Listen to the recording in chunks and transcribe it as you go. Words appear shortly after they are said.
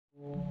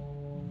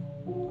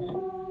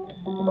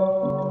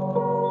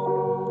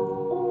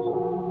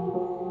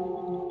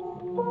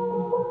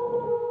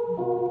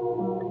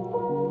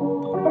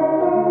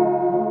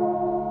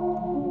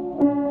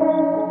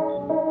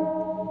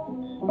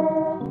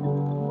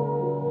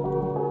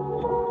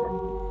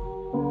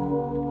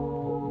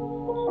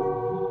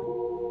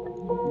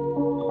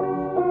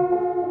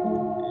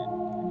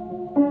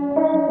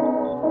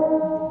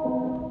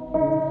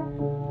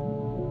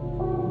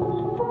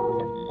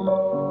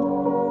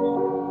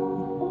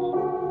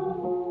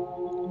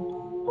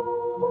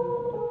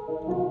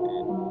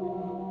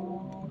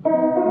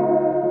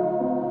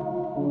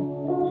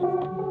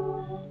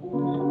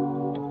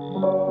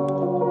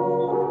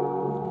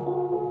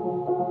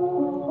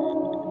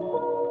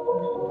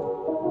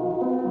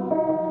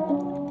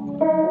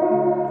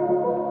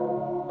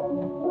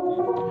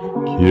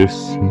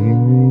Kissing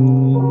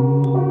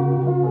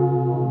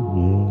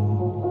me,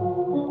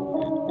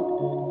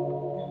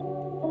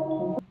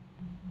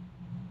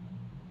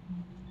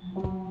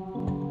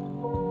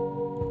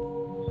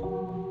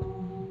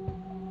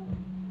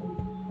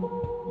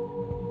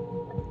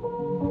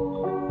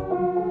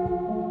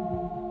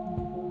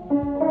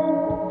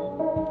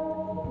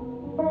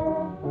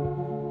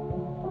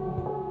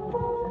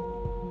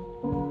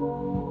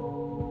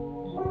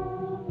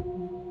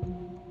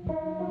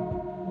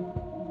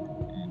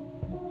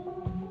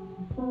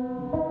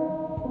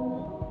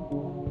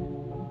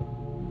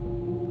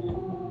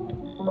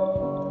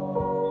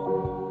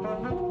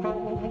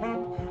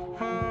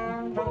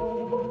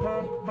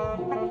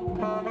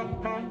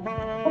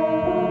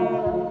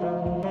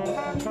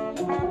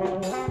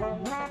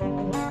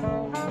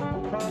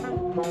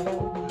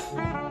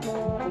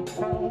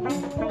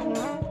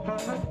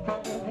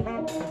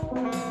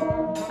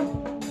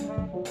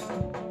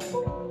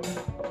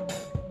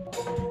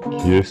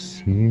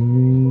 kissing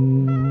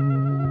me,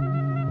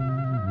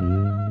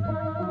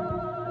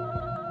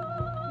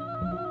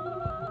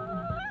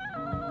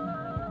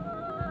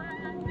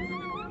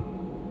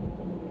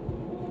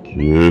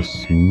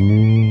 kiss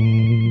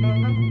me,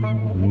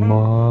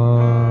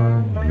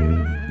 my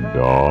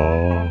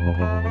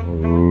darling,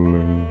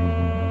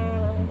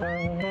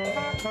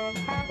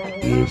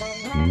 kiss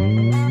me.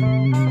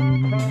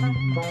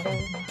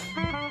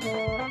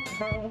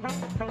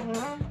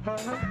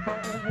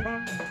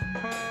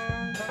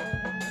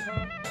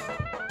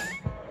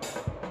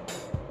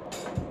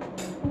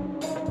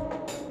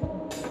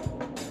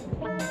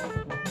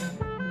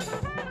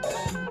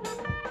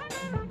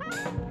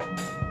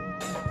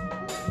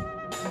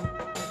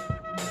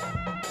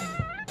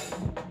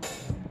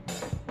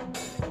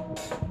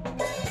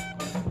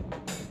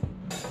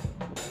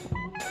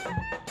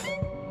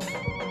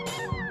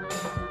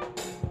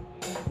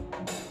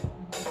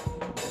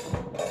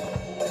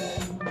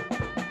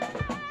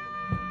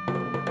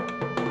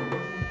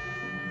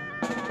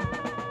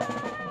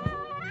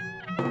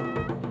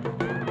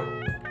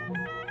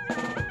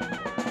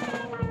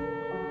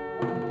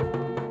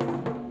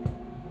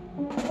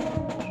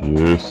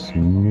 Kiss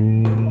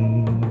me,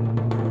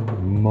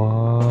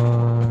 my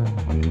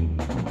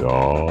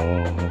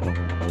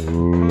darling,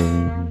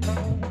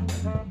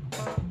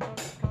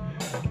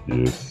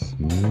 kiss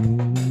me.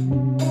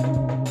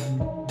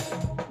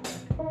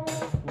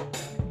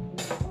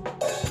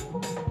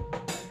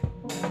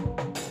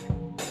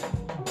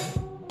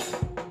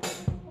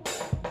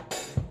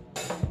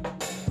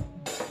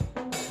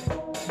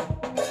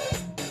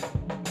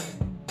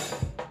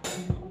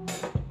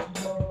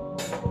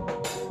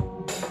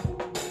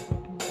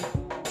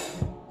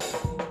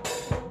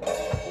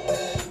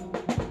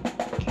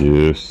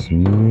 Kiss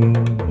me,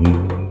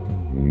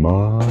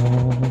 my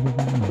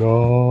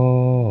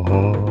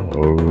darling,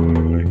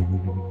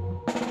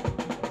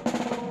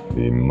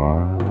 be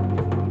mine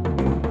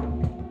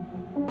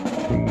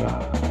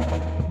tonight.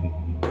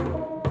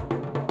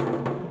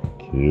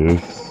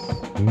 Kiss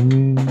me,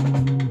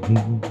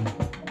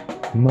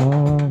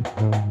 my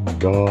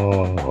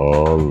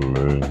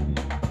darling,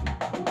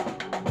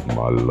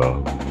 my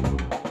love,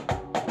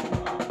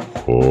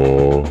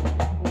 for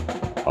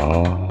I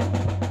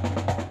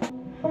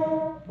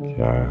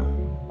can't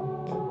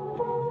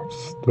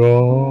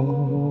stop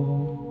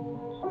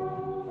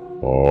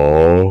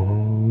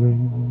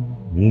falling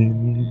in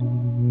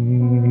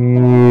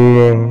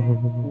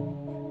love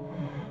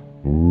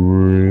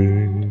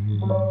with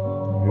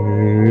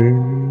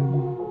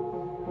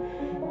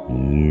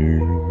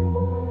you.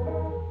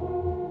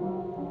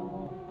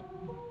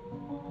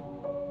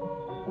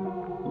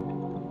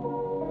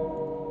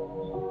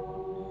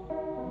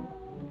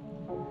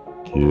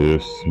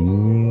 Kiss me,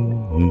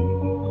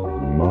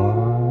 my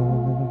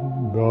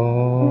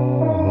darling,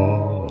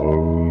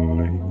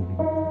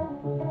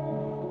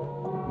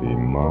 be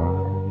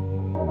mine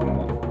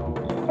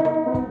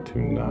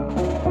tonight.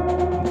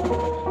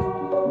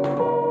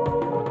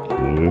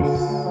 Kiss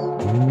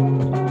me,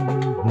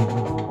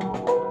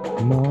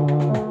 my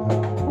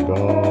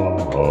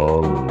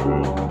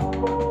darling,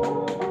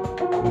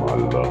 my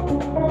love,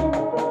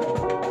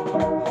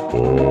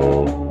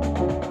 for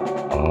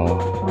I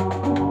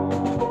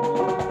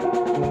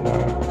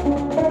can't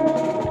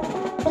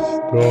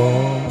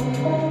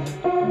stop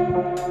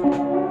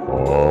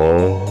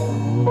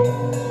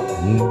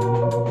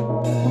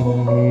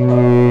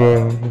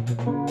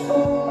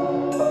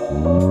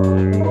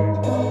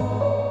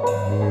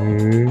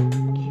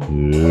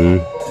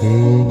me.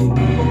 Kiss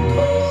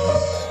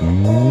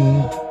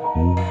me.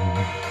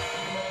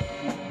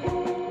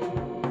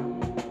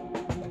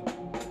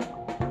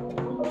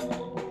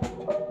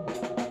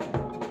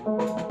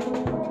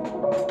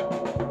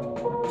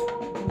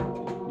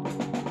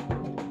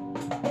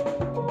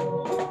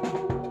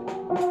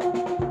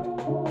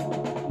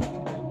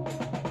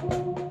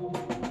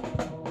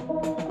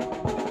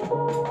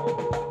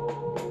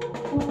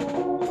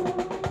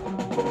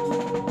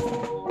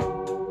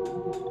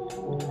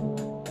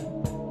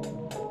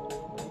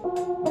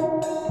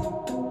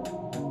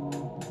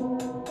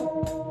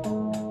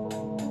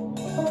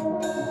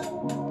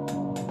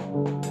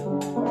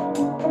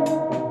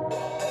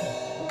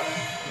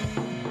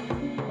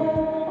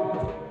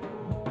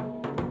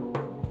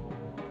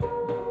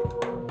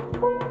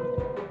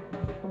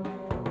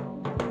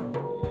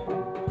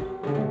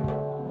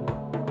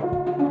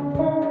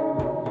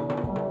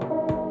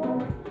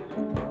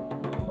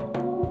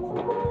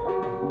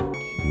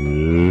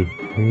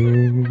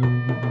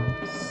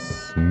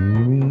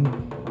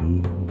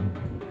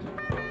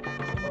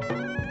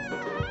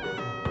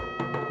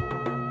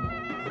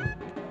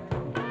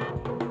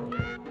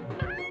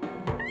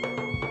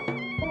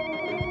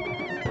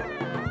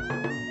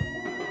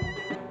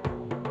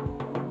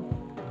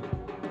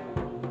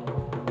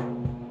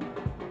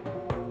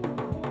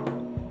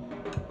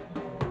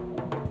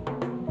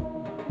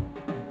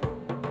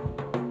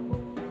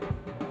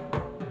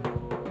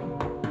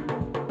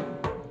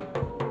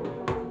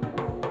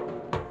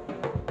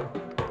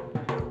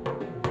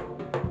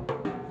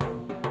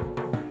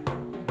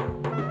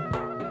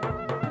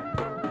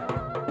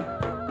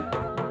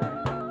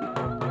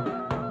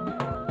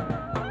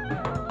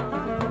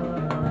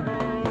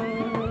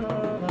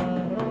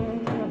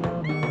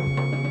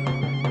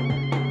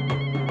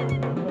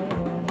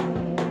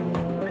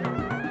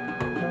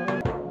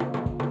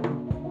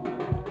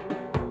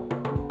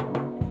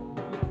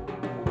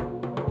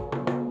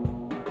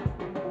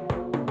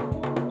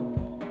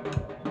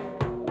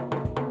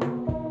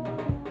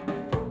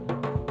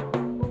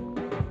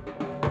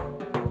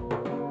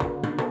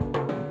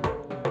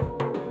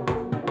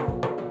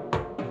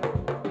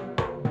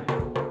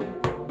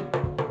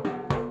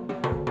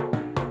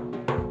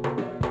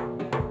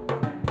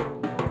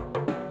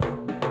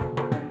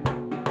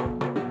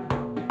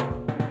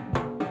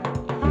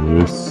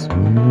 Kiss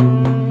me,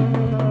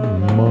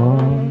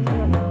 my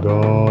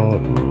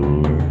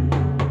darling,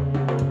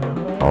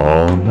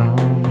 on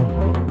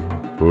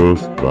our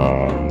first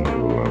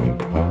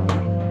Valentine,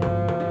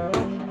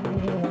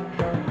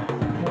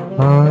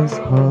 as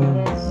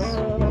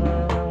husband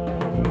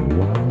and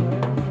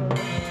wife.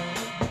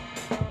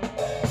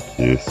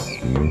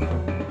 Kiss me,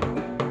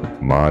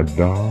 my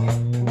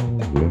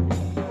darling,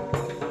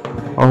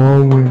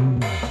 always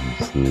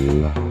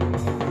like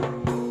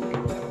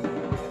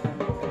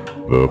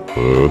the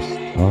first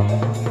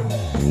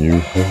time you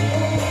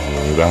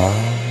heard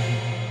our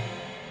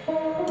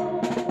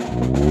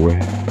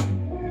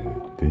wedding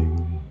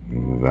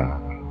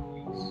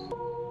vows.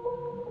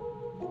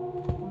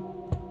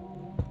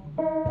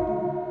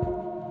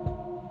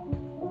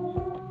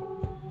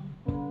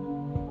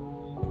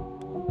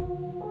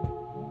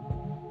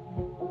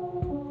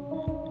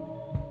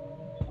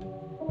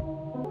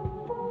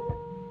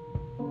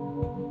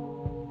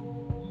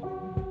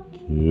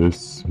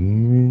 Kiss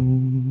me,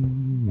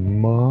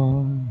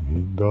 my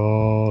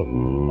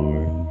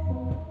darling,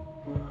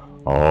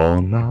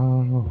 on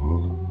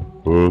our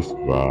first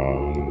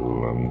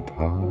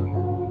Valentine,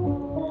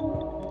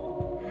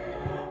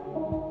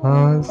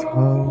 as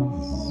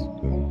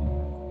husband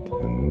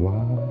and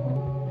wife.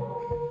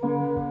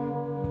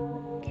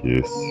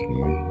 Kiss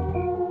me,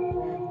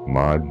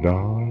 my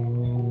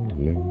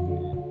darling,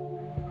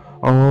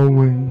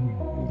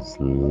 always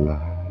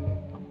like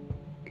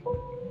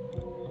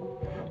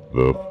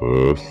the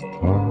first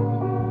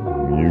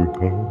time you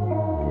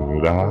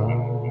heard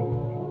our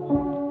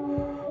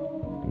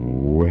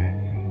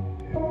wedding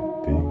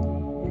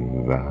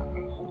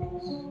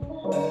vows.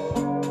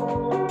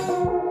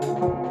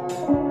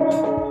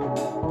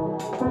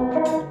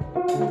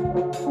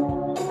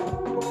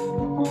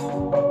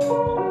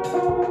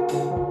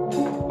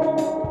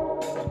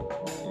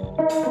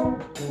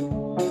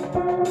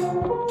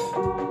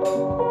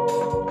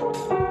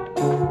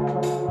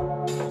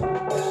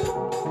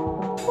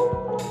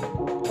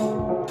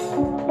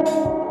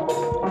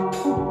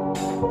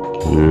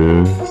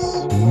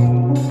 Kiss me,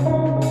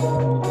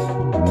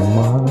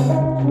 my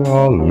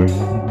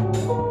darling,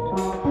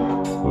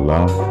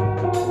 like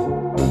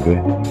the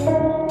day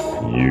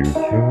you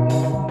heard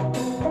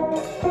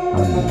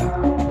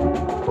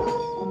announced.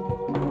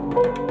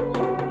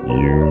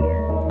 You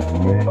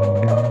may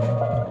now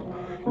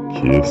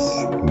kiss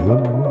the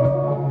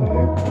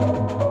land.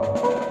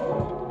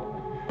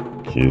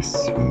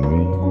 Kiss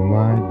me,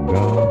 my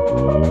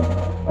darling,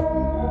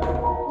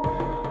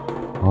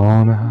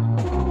 on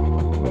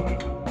our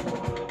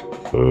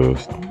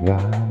first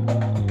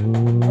Valentine,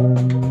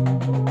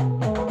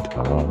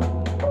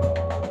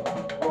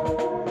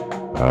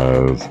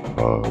 as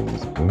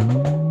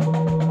husband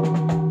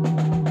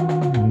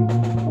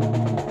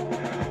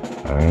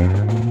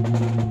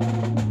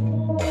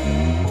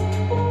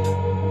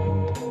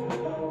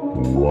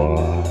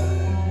why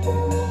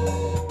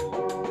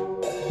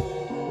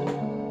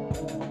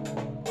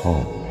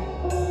always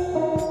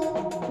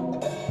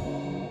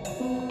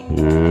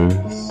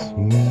kiss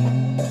me,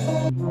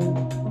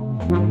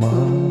 my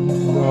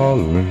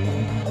darling,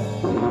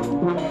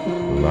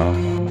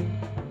 like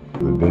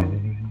the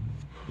day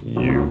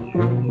you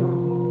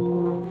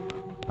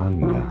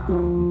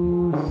announced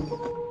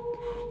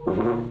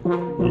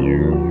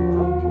you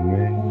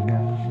may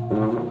now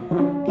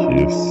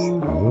kiss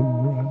the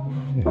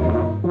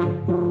bride.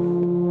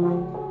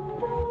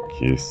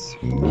 Kiss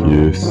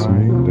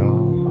me,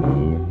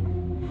 darling,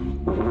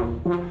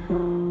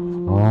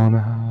 on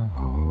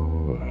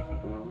our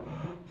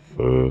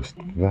first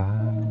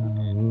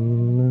Valentine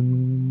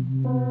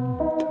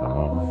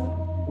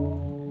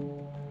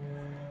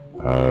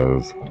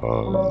as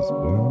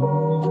husband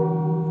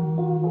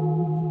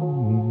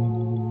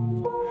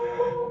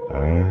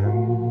and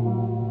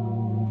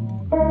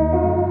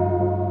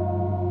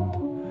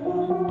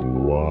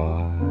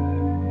wife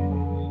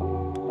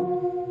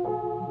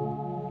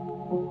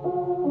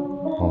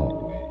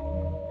always.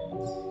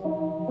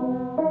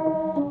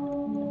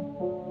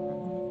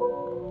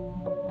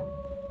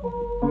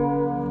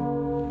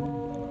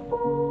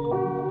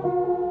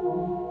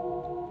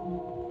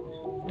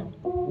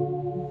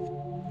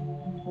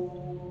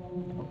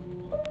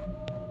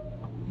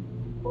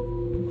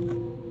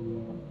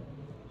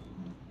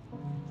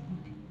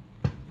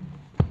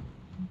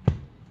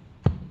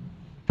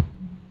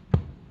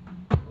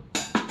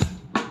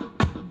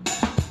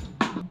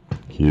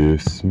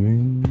 Kiss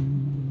me,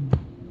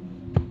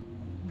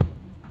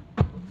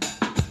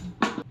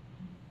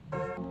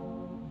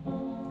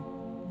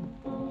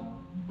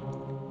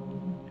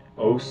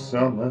 oh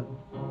summer,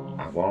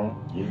 I want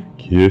you.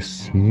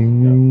 kiss me,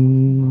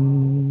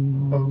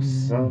 Oh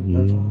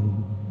summer,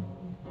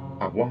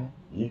 I want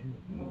you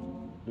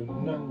to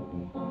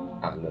know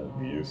I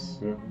love you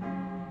so.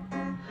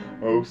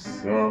 Oh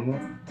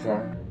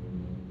summertime,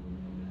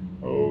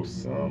 oh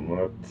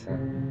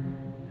summertime,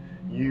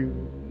 you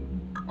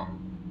are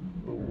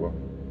the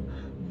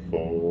one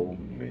for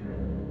me.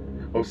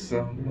 Oh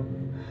summer.